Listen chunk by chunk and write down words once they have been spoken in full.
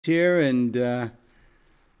Here, and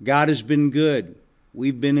God has been good.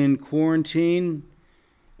 We've been in quarantine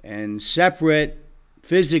and separate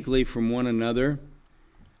physically from one another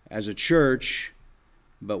as a church,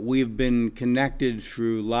 but we've been connected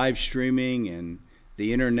through live streaming and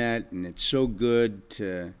the internet, and it's so good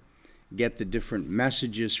to get the different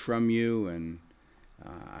messages from you, and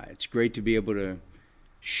it's great to be able to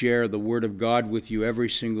share the Word of God with you every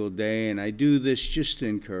single day, and I do this just to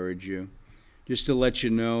encourage you, just to let you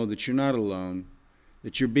know that you're not alone,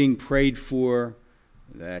 that you're being prayed for,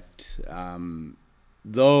 that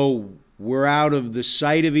though we're out of the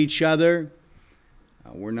sight of each other,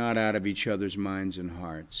 we're not out of each other's minds and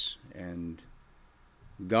hearts. And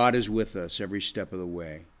God is with us every step of the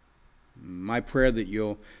way. My prayer that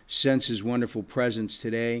you'll sense His wonderful presence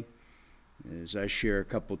today as I share a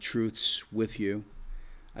couple truths with you.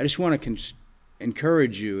 I just want to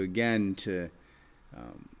encourage you again to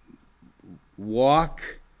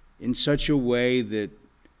walk in such a way that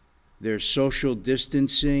there's social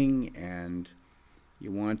distancing, and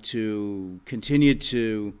you want to continue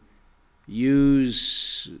to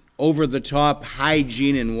use over-the-top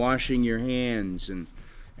hygiene and washing your hands, and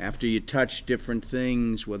after you touch different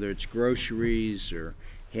things, whether it's groceries or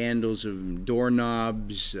handles of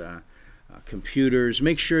doorknobs, computers,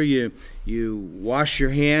 make sure you wash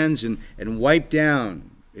your hands and wipe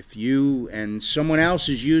down. If you and someone else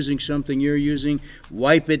is using something you're using,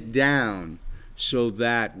 wipe it down so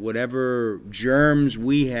that whatever germs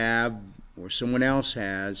we have or someone else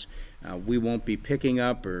has, we won't be picking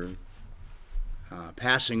up or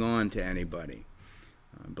passing on to anybody.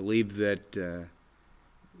 I believe that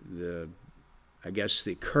the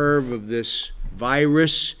curve of this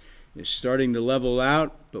virus is starting to level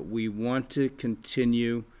out, but we want to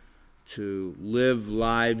continue to live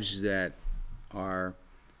lives that are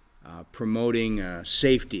promoting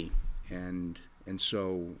safety, and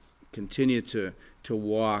so continue to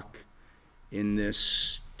walk in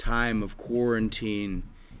this time of quarantine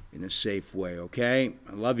in a safe way, okay?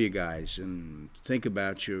 I love you guys and think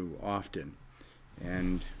about you often.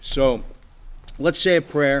 And so let's say a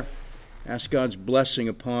prayer, ask God's blessing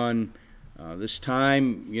upon this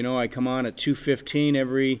time. You know, I come on at 2:15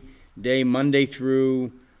 every day, Monday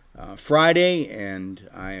through Friday, and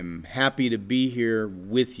I am happy to be here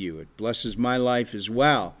with you. It blesses my life as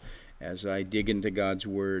well as I dig into God's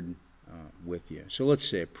Word with you. So let's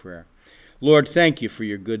say a prayer. Lord, thank you for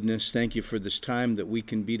your goodness. Thank you for this time that we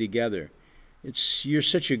can be together. You're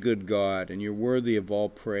such a good God, and you're worthy of all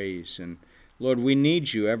praise. And Lord, we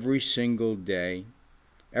need you every single day,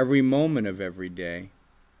 every moment of every day.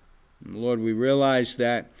 And Lord, we realize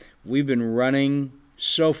that we've been running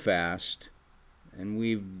so fast, and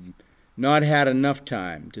we've not had enough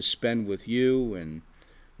time to spend with you and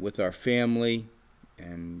with our family,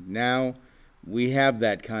 and now we have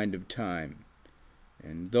that kind of time.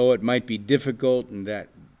 And though it might be difficult and that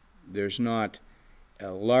there's not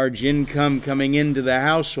a large income coming into the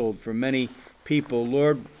household for many people,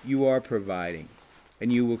 Lord, you are providing,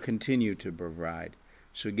 and you will continue to provide.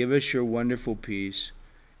 So give us your wonderful peace,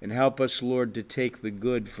 and help us, Lord, to take the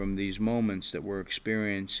good from these moments that we're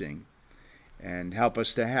experiencing, and help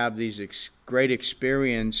us to have these great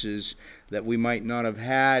experiences that we might not have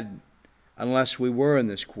had unless we were in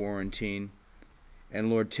this quarantine.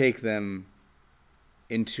 And Lord, take them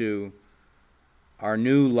into our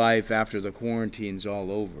new life after the quarantine's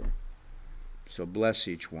all over. So bless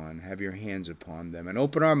each one. Have your hands upon them, and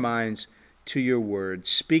open our minds to your word.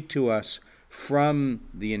 Speak to us from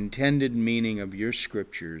the intended meaning of your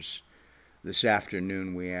scriptures this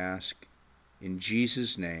afternoon, we ask. In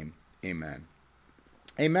Jesus' name, amen.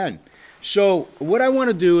 Amen. So what I want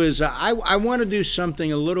to do is I want to do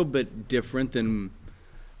something a little bit different than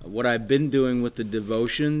what I've been doing with the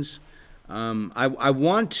devotions. I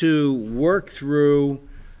want to work through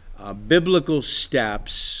biblical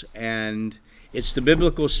steps, and it's the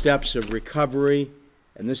biblical steps of recovery,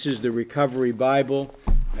 and this is the Recovery Bible.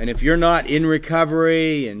 And if you're not in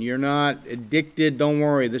recovery and you're not addicted, don't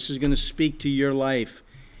worry. This is going to speak to your life.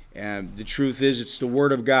 And the truth is, it's the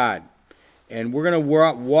Word of God. And we're going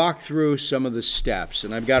to walk through some of the steps.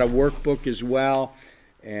 And I've got a workbook as well,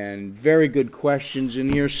 and very good questions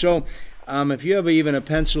in here. So if you have even a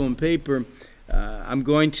pencil and paper, I'm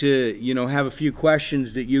going to, have a few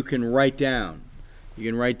questions that you can write down. You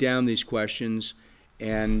can write down these questions,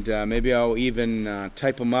 and maybe I'll even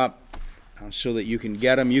type them up so that you can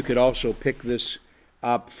get them. You could also pick this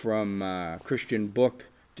up from Christian Book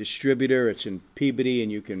Distributor. It's in Peabody,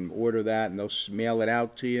 and you can order that, and they'll mail it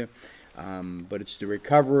out to you. But it's the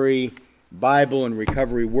Recovery Bible and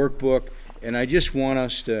Recovery Workbook. And I just want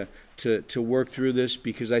us to work through this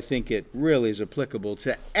because I think it really is applicable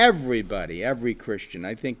to everybody, every Christian.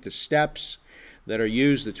 I think the steps that are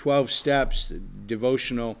used, the 12 steps, the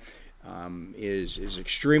devotional, is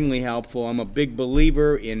extremely helpful. I'm a big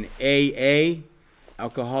believer in AA,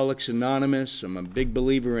 Alcoholics Anonymous. I'm a big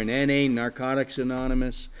believer in NA, Narcotics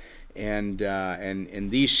Anonymous. And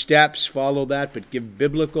these steps follow that, but give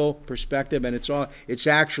biblical perspective. And it's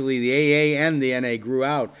actually the AA and the NA grew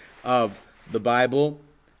out of the Bible.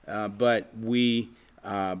 But what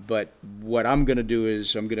I'm going to do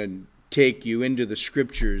is I'm going to take you into the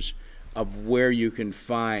scriptures of where you can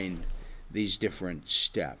find these different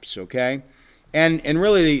steps. Okay, and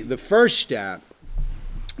really the first step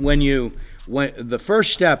the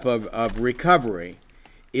first step of recovery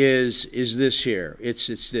is this here.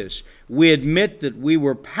 It's this. We admit that we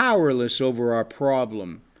were powerless over our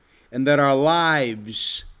problem and that our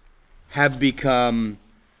lives have become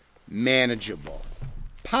manageable.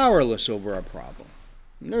 Powerless over our problem.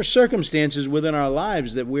 And there are circumstances within our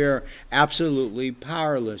lives that we're absolutely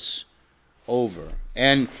powerless over.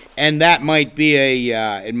 And that might be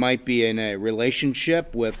it might be in a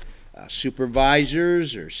relationship with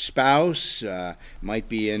supervisors or spouse, might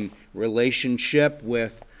be in relationship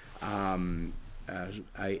with a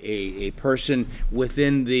person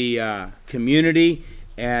within the community,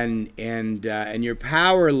 and you're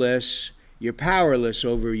powerless. You're powerless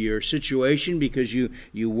over your situation because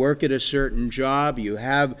you work at a certain job. You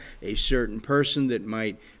have a certain person that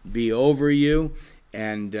might be over you.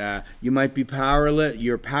 And you might be powerless.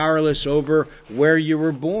 You're powerless over where you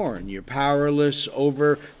were born. You're powerless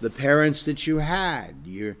over the parents that you had.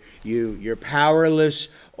 You're powerless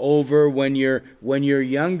over when you're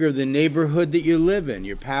younger, the neighborhood that you live in.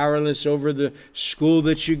 You're powerless over the school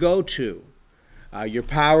that you go to. You're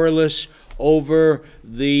powerless over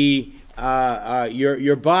the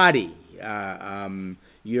your body.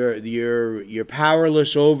 You're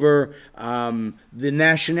powerless over the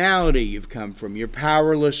nationality you've come from. You're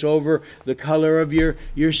powerless over the color of your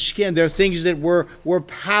skin. There are things that we're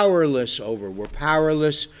powerless over. We're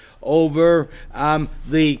powerless over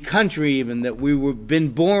the country even that been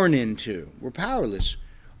born into. We're powerless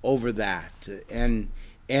over that. And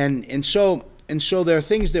so there are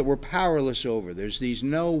things that we're powerless over. There's these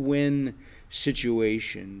no-win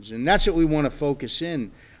situations. And that's what we want to focus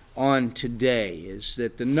in on today, is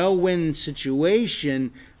that the no-win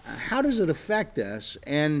situation, how does it affect us?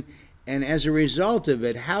 And as a result of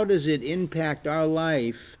it, how does it impact our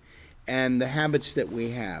life and the habits that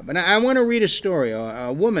we have? And I want to read a story,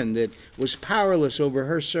 a woman that was powerless over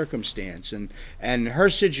her circumstance and her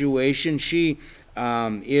situation. She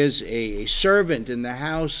is a servant in the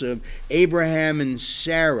house of Abraham and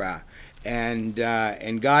Sarah. And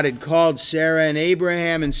God had called Sarah and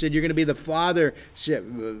Abraham and said, you're going to be the father,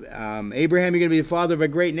 Abraham, you're going to be the father of a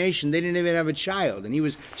great nation. They didn't even have a child. And he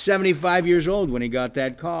was 75 years old when he got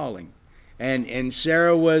that calling. And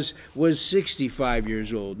Sarah was 65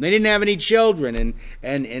 years old. And they didn't have any children.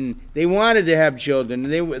 And they wanted to have children.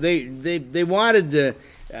 And they wanted to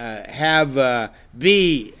have a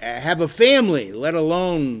family, let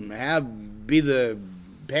alone be the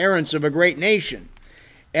parents of a great nation.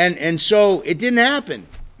 And so it didn't happen.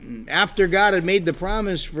 After God had made the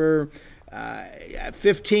promise for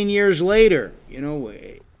 15 years later,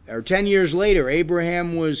 or 10 years later,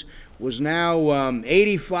 Abraham was now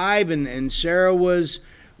 85 and Sarah was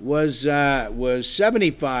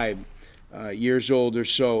 75 years old or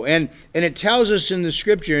so. And it tells us in the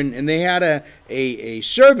scripture, and they had a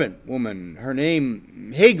servant woman, her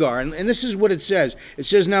name Hagar, and this is what it says. It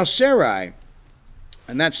says, now Sarai,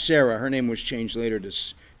 and that's Sarah, her name was changed later to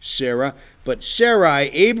Sarah, but Sarai,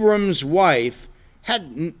 Abram's wife,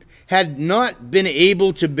 had not been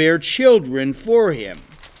able to bear children for him,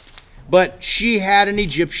 but she had an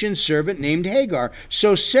Egyptian servant named Hagar.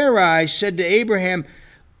 So Sarai said to Abraham,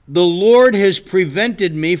 the Lord has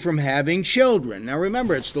prevented me from having children. Now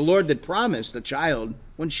remember, it's the Lord that promised the child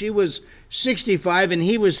when she was 65 and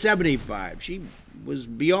he was 75. She was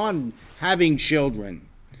beyond having children.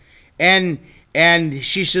 And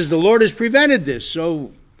she says, the Lord has prevented this,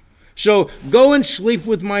 so go and sleep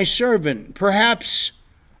with my servant. Perhaps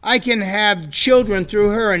I can have children through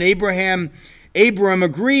her. And Abram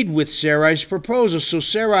agreed with Sarai's proposal. So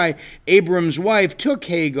Sarai, Abram's wife, took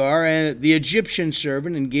Hagar, the Egyptian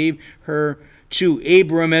servant, and gave her to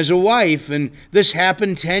Abram as a wife. And this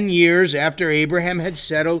happened 10 years after Abraham had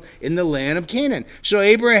settled in the land of Canaan. So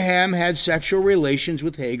Abraham had sexual relations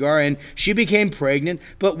with Hagar, and she became pregnant.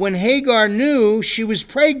 But when Hagar knew she was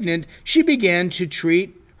pregnant, she began to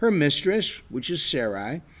treat her mistress, which is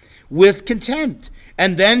Sarai, with contempt.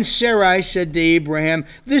 And then Sarai said to Abraham,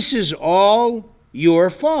 "This is all your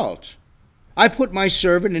fault. I put my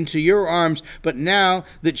servant into your arms, but now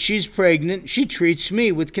that she's pregnant, she treats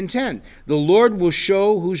me with contempt. The Lord will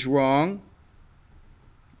show who's wrong,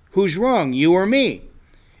 you or me."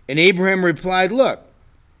 And Abraham replied, "Look,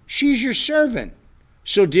 she's your servant,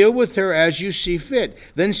 so deal with her as you see fit."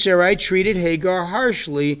 Then Sarai treated Hagar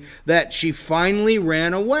harshly that she finally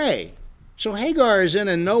ran away. So Hagar is in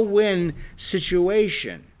a no-win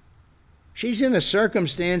situation. She's in a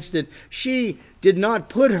circumstance that she did not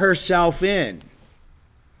put herself in.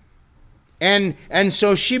 And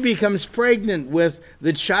so she becomes pregnant with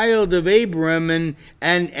the child of Abram,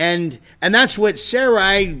 and that's what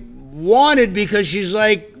Sarai wanted, because she's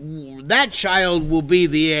like, that child will be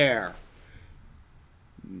the heir.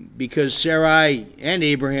 Because Sarai and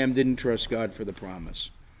Abraham didn't trust God for the promise.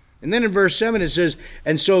 And then in verse 7 it says,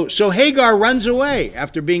 and so Hagar runs away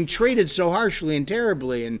after being treated so harshly and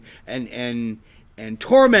terribly and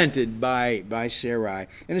tormented by Sarai.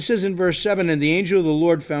 And it says in verse 7, "And the angel of the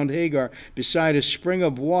Lord found Hagar beside a spring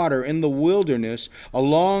of water in the wilderness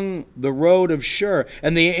along the road of Shur.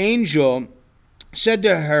 And the angel said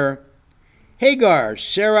to her, 'Hagar,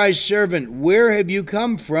 Sarai's servant, where have you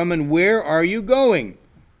come from and where are you going?'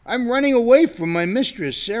 'I'm running away from my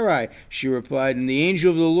mistress, Sarai,' she replied. And the angel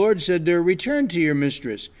of the Lord said to her, 'Return to your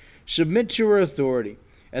mistress, submit to her authority.'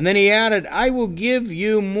 And then he added, 'I will give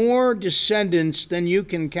you more descendants than you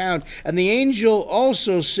can count.' And the angel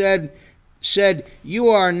also said, 'You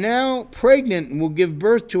are now pregnant and will give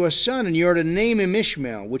birth to a son, and you are to name him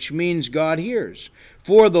Ishmael,' which means God hears.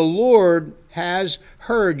 'For the Lord has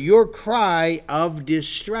heard your cry of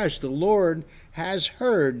distress.'" The Lord has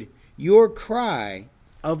heard your cry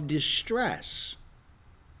of distress.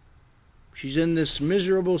 She's in this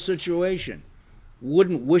miserable situation.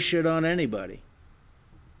 Wouldn't wish it on anybody.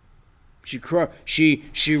 She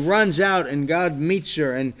runs out, and God meets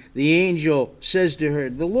her, and the angel says to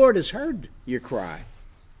her, "The Lord has heard your cry."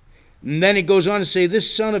 And then it goes on to say,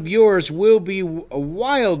 "This son of yours will be a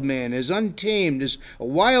wild man, as untamed as a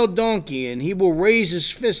wild donkey, and he will raise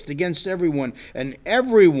his fist against everyone, and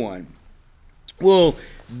everyone will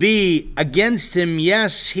be against him.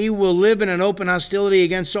 Yes, he will live in an open hostility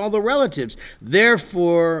against all the relatives."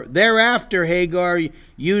 Thereafter Hagar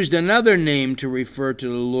used another name to refer to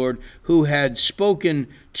the Lord who had spoken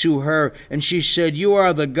to her, and she said, "You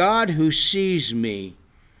are the God who sees me."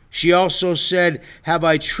 She also said, "Have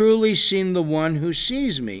I truly seen the one who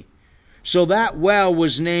sees me?" So that well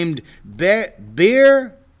was named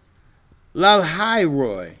Beer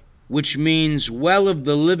Lalhairoi, which means well of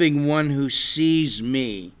the living one who sees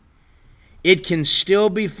me. It can still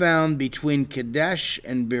be found between Kadesh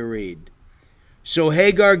and Bered. So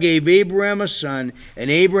Hagar gave Abraham a son, and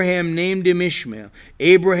Abraham named him Ishmael.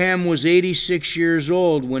 Abraham was 86 years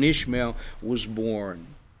old when Ishmael was born.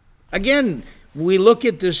 Again, we look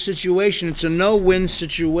at this situation. It's a no-win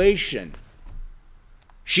situation.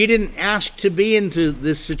 She didn't ask to be into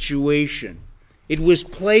this situation. It was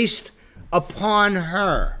placed upon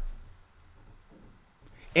her.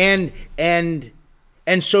 And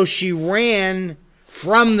so she ran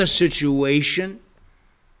from the situation,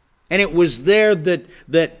 and it was there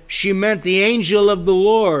that she met the angel of the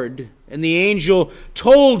Lord, and the angel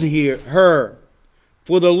told her,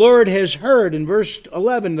 "For the Lord has heard," in verse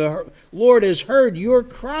 11, "the Lord has heard your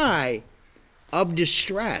cry of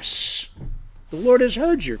distress." The Lord has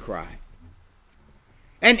heard your cry.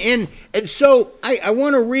 And so I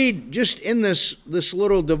want to read just in this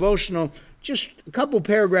little devotional just a couple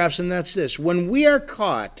paragraphs, and that's this. When we are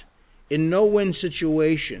caught in no-win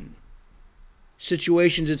situations,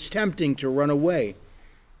 it's tempting to run away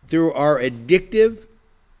through our addictive,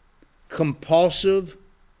 compulsiveness,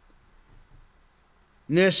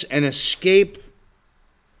 and escape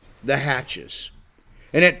the hatches.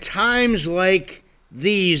 And at times like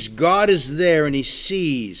these, God is there, and he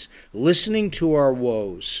sees, listening to our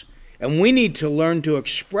woes. And we need to learn to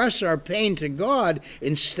express our pain to God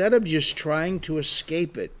instead of just trying to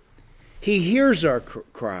escape it. He hears our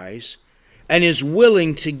cries and is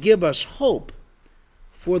willing to give us hope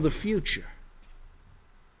for the future.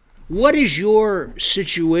 What is your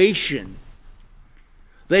situation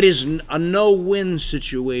that is a no-win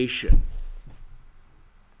situation?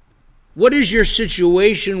 What is your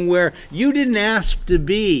situation where you didn't ask to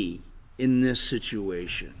be in this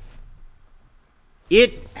situation?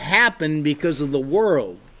 It happened because of the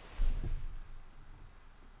world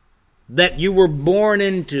that you were born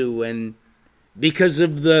into, and because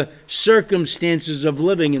of the circumstances of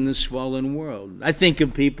living in this fallen world. I think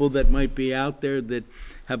of people that might be out there that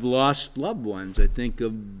have lost loved ones. I think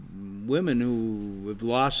of women who have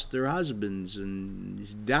lost their husbands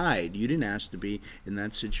and died. You didn't ask to be in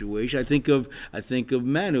that situation. I think of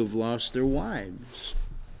men who've lost their wives.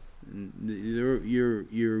 And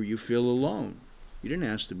you feel alone. You didn't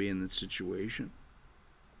ask to be in that situation.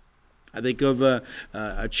 I think of a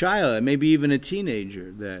child, maybe even a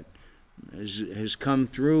teenager, that has come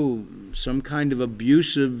through some kind of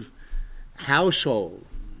abusive household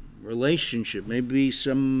relationship. Maybe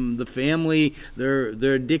the family they're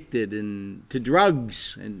addicted to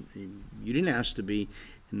drugs, and you didn't ask to be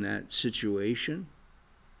in that situation.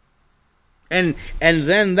 And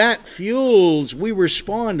then that fuels, we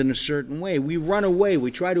respond in a certain way. We run away.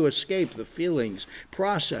 We try to escape the feelings,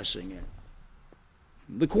 processing it.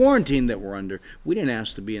 The quarantine that we're under, we didn't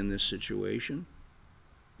ask to be in this situation.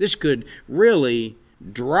 This could really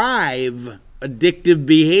drive addictive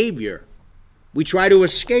behavior. We try to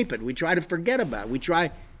escape it. We try to forget about it.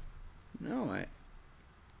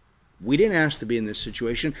 We didn't ask to be in this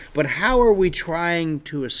situation, but how are we trying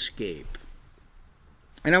to escape?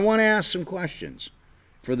 And I want to ask some questions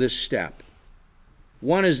for this step.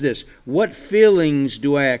 One is this: what feelings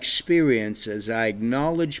do I experience as I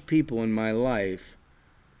acknowledge people in my life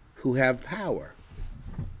who have power?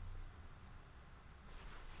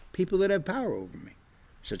 People that have power over me,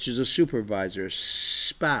 such as a supervisor, a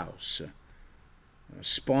spouse, a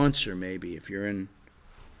sponsor, maybe, if you're in,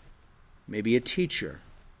 maybe a teacher.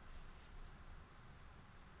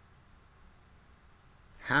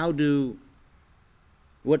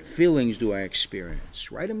 What feelings do I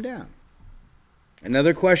experience? Write them down.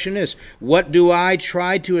 Another question is, what do I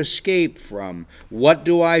try to escape from? What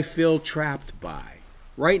do I feel trapped by?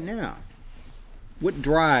 Right now. What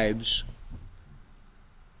drives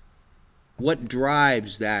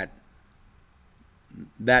that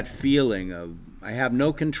feeling of I have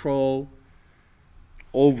no control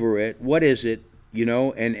over it? What is it,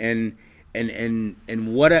 and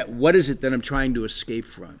what is it that I'm trying to escape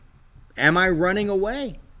from? Am I running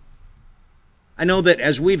away? I know that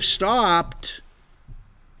as we've stopped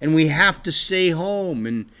and we have to stay home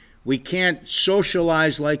and we can't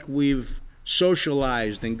socialize like we've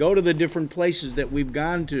socialized and go to the different places that we've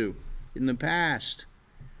gone to in the past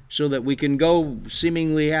so that we can go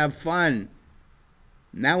seemingly have fun.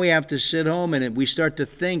 Now we have to sit home and we start to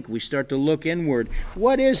think, we start to look inward.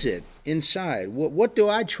 What is it inside? What do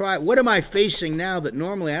I try? What am I facing now that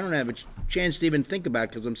normally I don't have a chance to even think about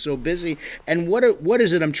because I'm so busy? And what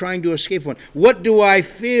is it I'm trying to escape from? What do I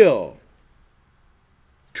feel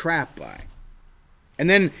trapped by? And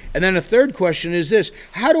then a third question is this: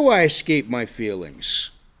 how do I escape my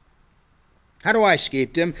feelings? How do I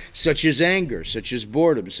escape them? Such as anger, such as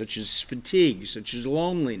boredom, such as fatigue, such as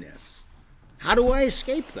loneliness. How do I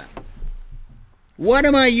escape them? What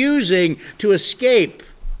am I using to escape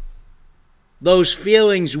those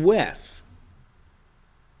feelings with?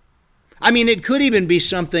 I mean, it could even be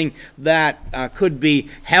something that could be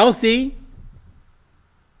healthy.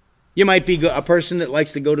 You might be a person that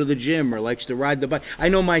likes to go to the gym or likes to ride the bike. I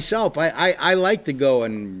know myself, I like to go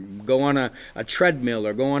on a treadmill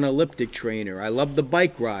or go on an elliptic trainer. I love the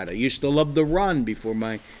bike ride. I used to love the run before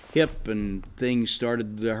my hip and things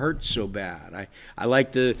started to hurt so bad. I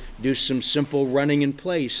like to do some simple running in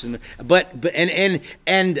place. And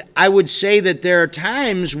I would say that there are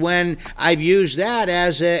times when I've used that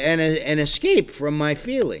as an escape from my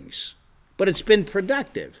feelings. But it's been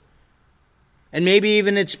productive. And maybe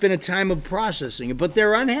even it's been a time of processing it. But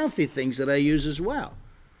there are unhealthy things that I use as well.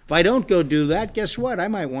 If I don't go do that, guess what? I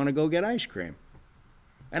might want to go get ice cream.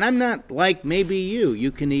 And I'm not like maybe you. You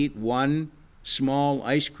can eat one small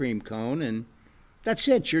ice cream cone and that's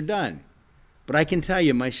it. You're done. But I can tell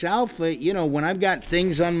you myself, when I've got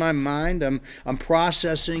things on my mind, I'm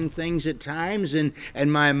processing things at times and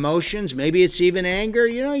my emotions, maybe it's even anger,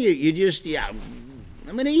 you just, I'm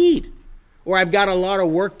going to eat. Or I've got a lot of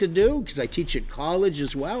work to do because I teach at college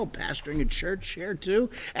as well, pastoring a church here too.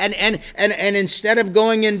 And instead of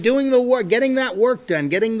going and doing the work, getting that work done,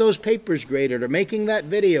 getting those papers graded or making that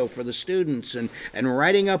video for the students and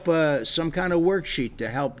writing up some kind of worksheet to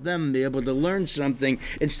help them be able to learn something,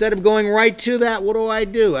 instead of going right to that, what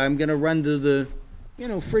do? I'm going to run to the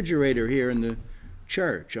refrigerator here in the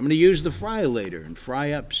church. I'm going to use the fry-later and fry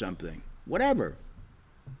up something, whatever.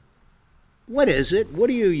 What is it? What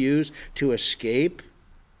do you use to escape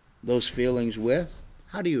those feelings with?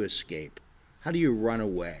 How do you escape? How do you run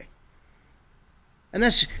away? And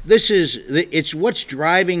it's what's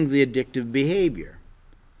driving the addictive behavior.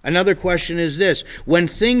 Another question is this: when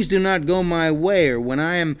things do not go my way or when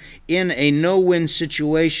I am in a no-win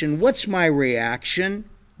situation, what's my reaction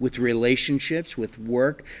with relationships, with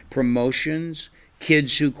work, promotions,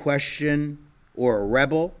 kids who question or a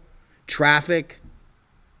rebel? traffic,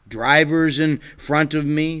 drivers in front of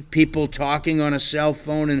me, people talking on a cell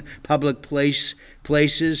phone in public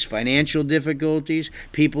places, financial difficulties,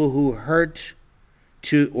 people who hurt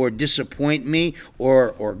or disappoint me,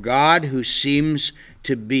 or God who seems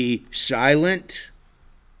to be silent,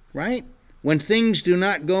 right? When things do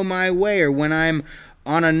not go my way, or when I'm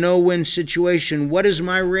on a no-win situation, what is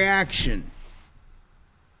my reaction?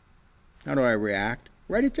 How do I react?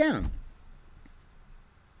 Write it down.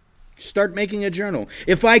 Start making a journal.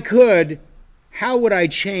 If I could, how would I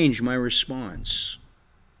change my response?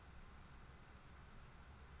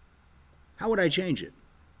 How would I change it?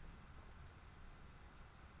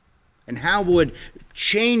 And how would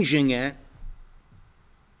changing it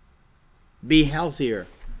be healthier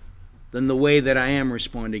than the way that I am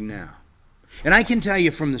responding now? And I can tell you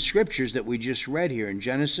from the scriptures that we just read here in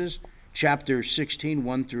Genesis chapter 16,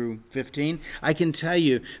 1 through 15, I can tell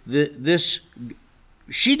you that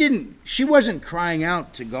she wasn't crying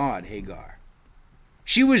out to God, Hagar.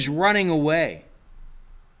 She was running away.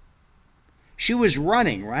 She was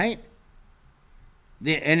running, right?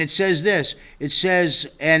 And it says this,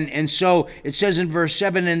 so it says in verse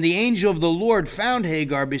 7, and the angel of the Lord found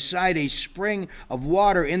Hagar beside a spring of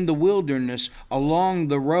water in the wilderness along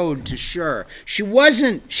the road to Shur. She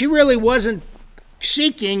really wasn't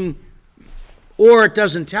seeking, or it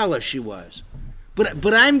doesn't tell us she was.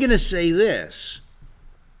 But I'm going to say this.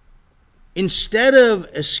 Instead of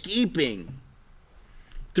escaping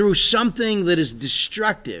through something that is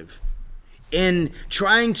destructive, in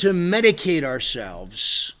trying to medicate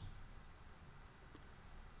ourselves,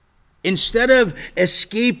 instead of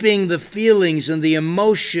escaping the feelings and the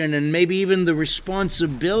emotion and maybe even the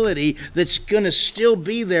responsibility that's going to still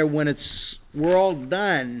be there when we're all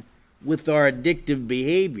done with our addictive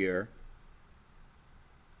behavior,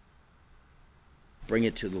 bring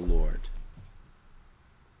it to the Lord.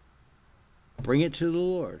 Bring it to the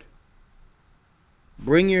Lord.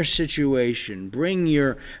 Bring your situation. Bring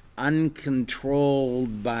your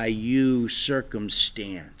uncontrolled by you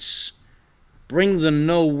circumstance. Bring the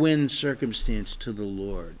no-win circumstance to the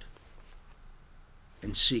Lord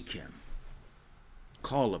and seek Him.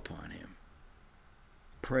 Call upon Him.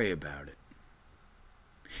 Pray about it.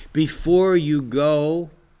 Before you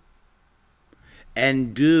go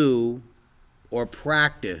and do or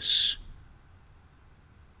practice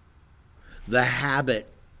the habit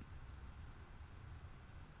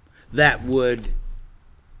that would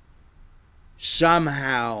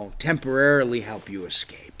somehow temporarily help you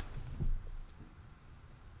escape,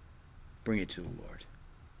 bring it to the Lord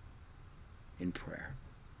in prayer.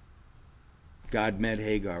 God met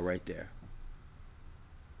Hagar right there.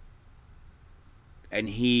 And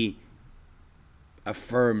He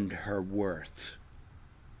affirmed her worth.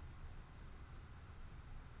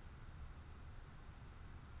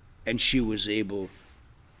 And she was able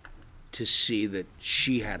to see that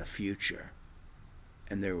she had a future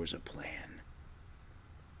and there was a plan.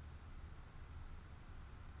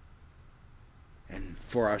 And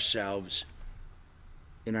for ourselves,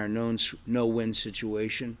 in our no-win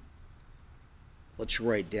situation, let's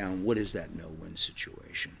write down, what is that no-win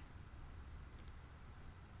situation?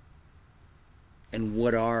 And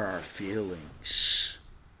what are our feelings?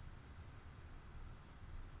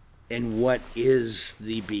 And what is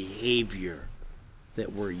the behavior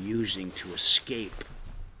that we're using to escape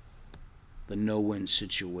the no-win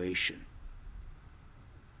situation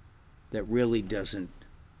that really doesn't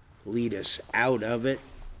lead us out of it?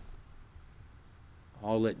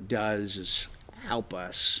 All it does is help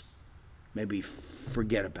us maybe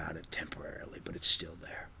forget about it temporarily, but it's still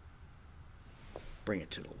there. Bring it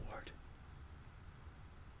to the Lord.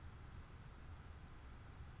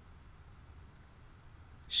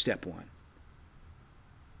 Step one.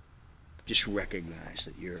 Just recognize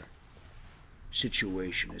that your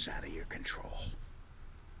situation is out of your control.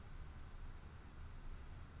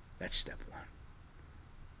 That's step one.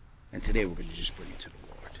 And today we're going to just bring it to the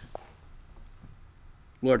Lord.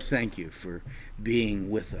 Lord, thank you for being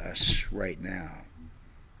with us right now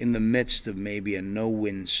in the midst of maybe a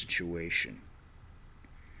no-win situation.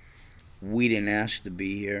 We didn't ask to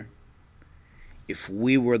be here. If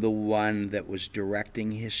we were the one that was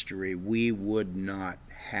directing history, we would not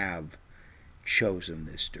have chosen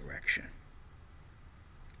this direction.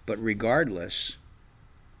 But regardless,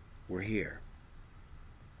 we're here.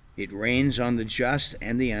 It rains on the just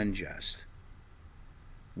and the unjust.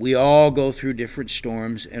 We all go through different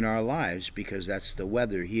storms in our lives because that's the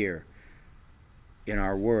weather here in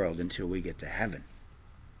our world until we get to heaven.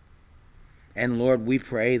 And Lord, we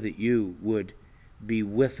pray that you would be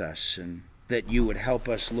with us and that you would help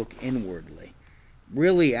us look inwardly,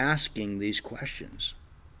 really asking these questions.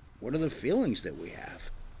 What are the feelings that we have?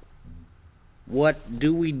 What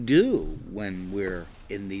do we do when we're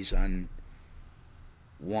in these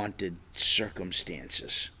unwanted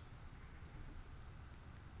circumstances?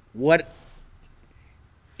 What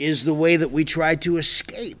is the way that we try to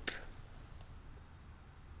escape?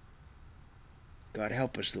 God,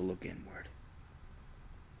 help us to look inward.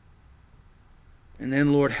 And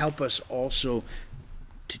then, Lord, help us also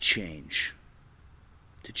to change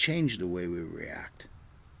the way we react.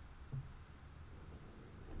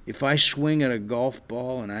 If I swing at a golf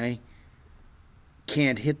ball and I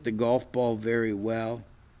can't hit the golf ball very well,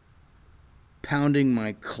 pounding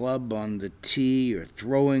my club on the tee or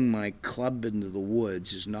throwing my club into the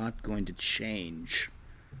woods is not going to change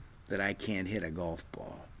that I can't hit a golf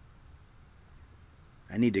ball.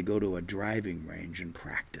 I need to go to a driving range and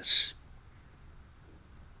practice.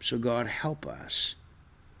 So God, help us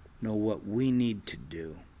know what we need to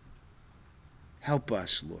do. Help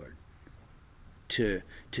us, Lord, to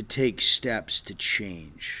take steps to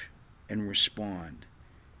change and respond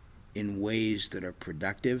in ways that are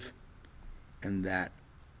productive and that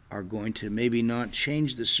are going to maybe not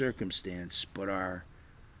change the circumstance, but our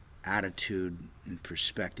attitude and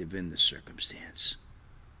perspective in the circumstance.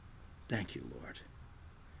 Thank you, Lord.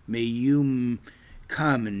 May you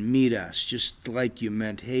come and meet us just like you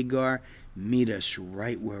met Hagar. Meet us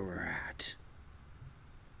right where we're at.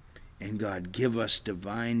 And God, give us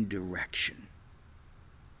divine direction.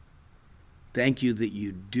 Thank you that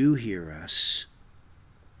you do hear us,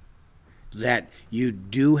 that you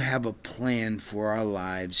do have a plan for our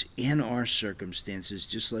lives in our circumstances,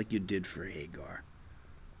 just like you did for Hagar.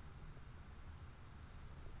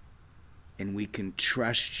 And we can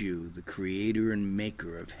trust you, the creator and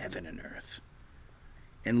maker of heaven and earth.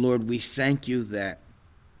 And Lord, we thank you that,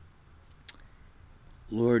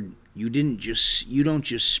 Lord, you don't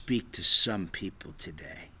just speak to some people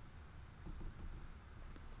today.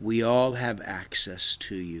 We all have access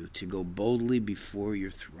to you to go boldly before your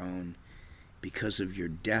throne because of your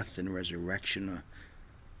death and resurrection,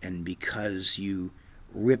 and because you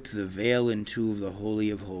rip the veil in two of the Holy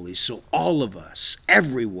of Holies. So all of us,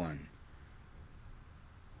 everyone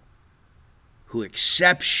who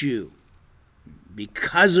accepts you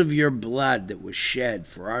because of your blood that was shed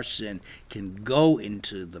for our sin, can go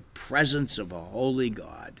into the presence of a holy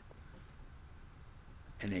God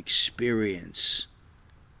and experience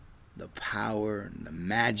the power and the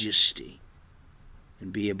majesty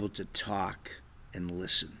and be able to talk and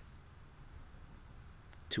listen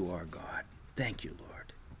to our God. Thank you,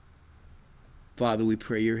 Lord. Father, we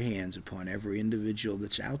pray your hands upon every individual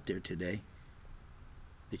that's out there today,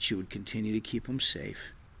 that you would continue to keep them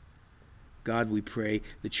safe. God, we pray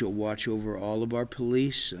that you'll watch over all of our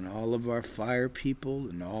police and all of our fire people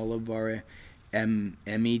and all of our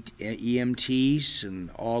EMTs and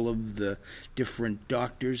all of the different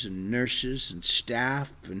doctors and nurses and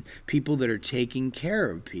staff and people that are taking care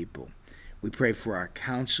of people. We pray for our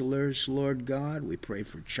counselors, Lord God. We pray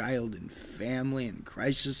for child and family and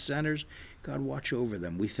crisis centers. God, watch over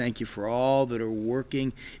them. We thank you for all that are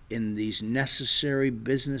working in these necessary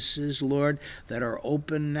businesses, Lord, that are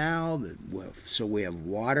open now, so we have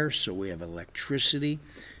water, so we have electricity,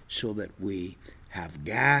 so that we have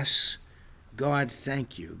gas. God,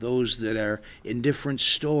 thank you. Those that are in different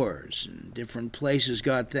stores and different places,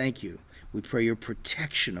 God, thank you. We pray your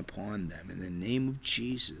protection upon them in the name of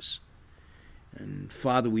Jesus. And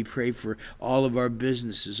Father, we pray for all of our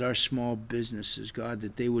businesses, our small businesses, God,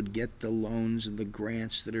 that they would get the loans and the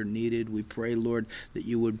grants that are needed. We pray, Lord, that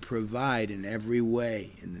you would provide in every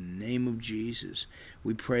way in the name of Jesus.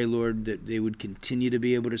 We pray, Lord, that they would continue to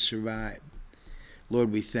be able to survive.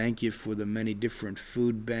 Lord, we thank you for the many different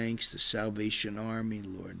food banks, the Salvation Army,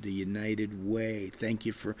 Lord, the United Way. Thank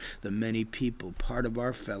you for the many people, part of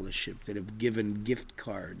our fellowship, that have given gift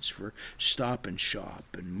cards for Stop and Shop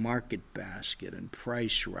and Market Basket and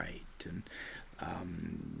Price Right and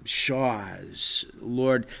Shaw's.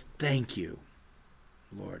 Lord, thank you,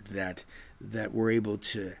 Lord, that we're able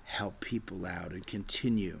to help people out and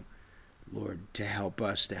continue, Lord, to help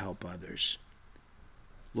us to help others.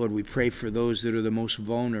 Lord, we pray for those that are the most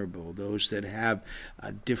vulnerable, those that have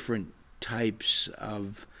different types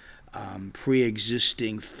of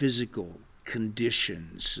pre-existing physical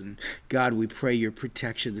conditions. And God, we pray your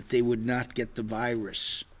protection, that they would not get the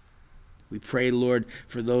virus. We pray, Lord,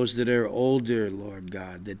 for those that are older, Lord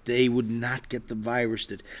God, that they would not get the virus,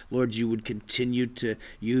 that, Lord, you would continue to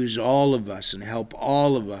use all of us and help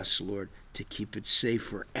all of us, Lord, to keep it safe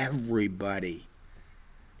for everybody.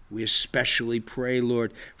 We especially pray,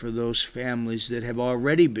 Lord, for those families that have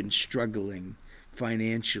already been struggling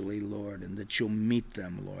financially, Lord, and that you'll meet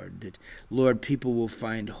them, Lord. That, Lord, people will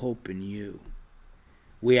find hope in you.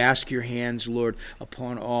 We ask your hands, Lord,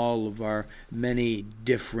 upon all of our many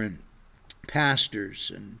different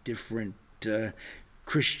pastors and different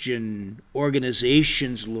Christian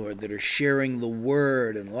organizations, Lord, that are sharing the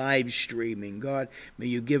word and live streaming. God, may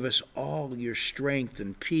you give us all your strength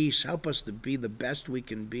and peace. Help us to be the best we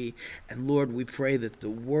can be. And Lord, we pray that the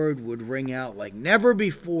word would ring out like never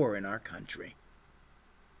before in our country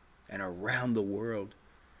and around the world.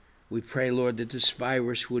 We pray, Lord, that this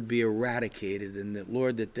virus would be eradicated, and that,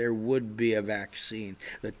 Lord, that there would be a vaccine,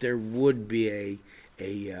 that there would be a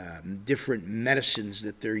different medicines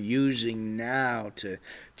that they're using now to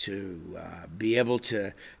be able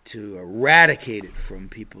to eradicate it from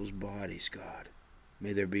people's bodies, God.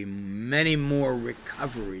 May there be many more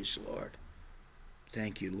recoveries, Lord.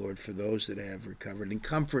 Thank you, Lord, for those that have recovered, and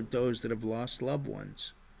comfort those that have lost loved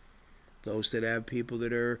ones. Those that have people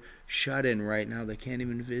that are shut in right now, they can't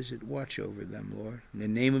even visit. Watch over them, Lord. In the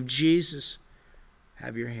name of Jesus,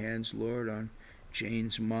 have your hands, Lord, on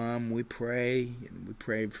Jane's mom, we pray, and we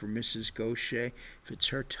pray for Mrs. Gaucher. If it's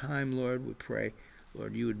her time, Lord, we pray,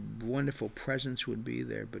 Lord, wonderful presence would be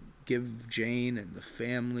there, but give Jane and the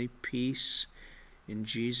family peace in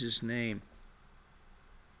Jesus' name.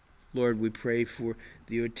 Lord, we pray for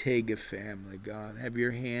the Ortega family, God. Have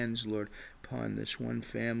your hands, Lord, upon this one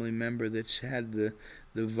family member that's had the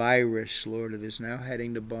virus, Lord. It is now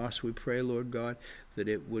heading to Boston. We pray, Lord God, that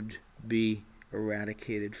it would be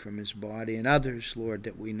eradicated from his body, and others, Lord,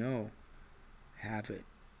 that we know have it.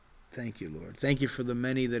 Thank you, Lord. Thank you for the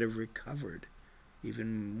many that have recovered.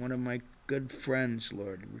 Even one of my good friends,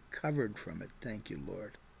 Lord, recovered from it. Thank you,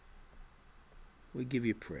 Lord. We give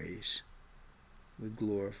you praise. We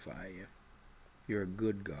glorify you. You're a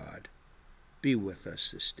good God. Be with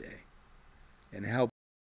us this day and help us,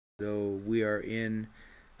 though we are in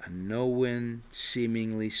a no-win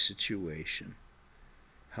seemingly situation.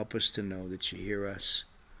 Help us to know that you hear us,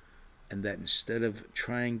 and that instead of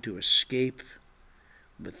trying to escape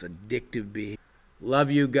with addictive behavior.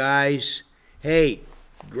 Love you guys. Hey,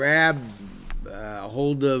 grab a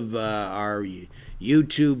hold of our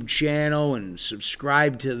YouTube channel and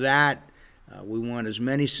subscribe to that. We want as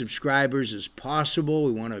many subscribers as possible.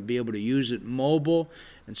 We want to be able to use it mobile,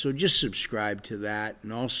 and so just subscribe to that.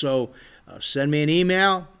 And also send me an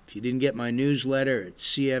email if you didn't get my newsletter at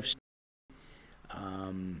CFC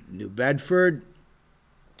New Bedford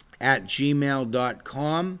at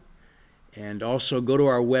gmail.com, and also go to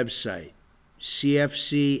our website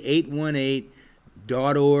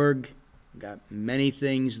cfc818.org. Got many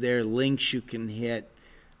things there, links you can hit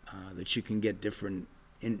that you can get different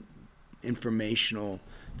informational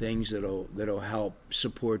things that'll help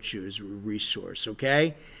support you as a resource.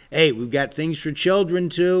 Okay, hey, we've got things for children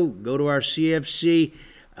too. Go to our CFC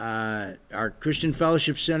our Christian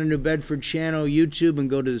Fellowship Center New Bedford channel, YouTube, and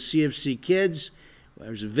go to the CFC Kids.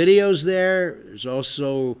 There's videos there. There's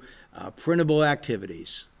also printable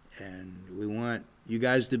activities. And we want you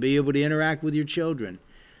guys to be able to interact with your children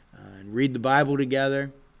and read the Bible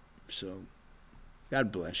together. So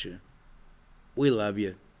God bless you. We love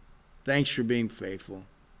you. Thanks for being faithful.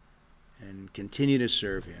 And continue to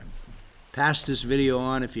serve Him. Pass this video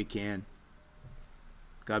on if you can.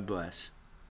 God bless.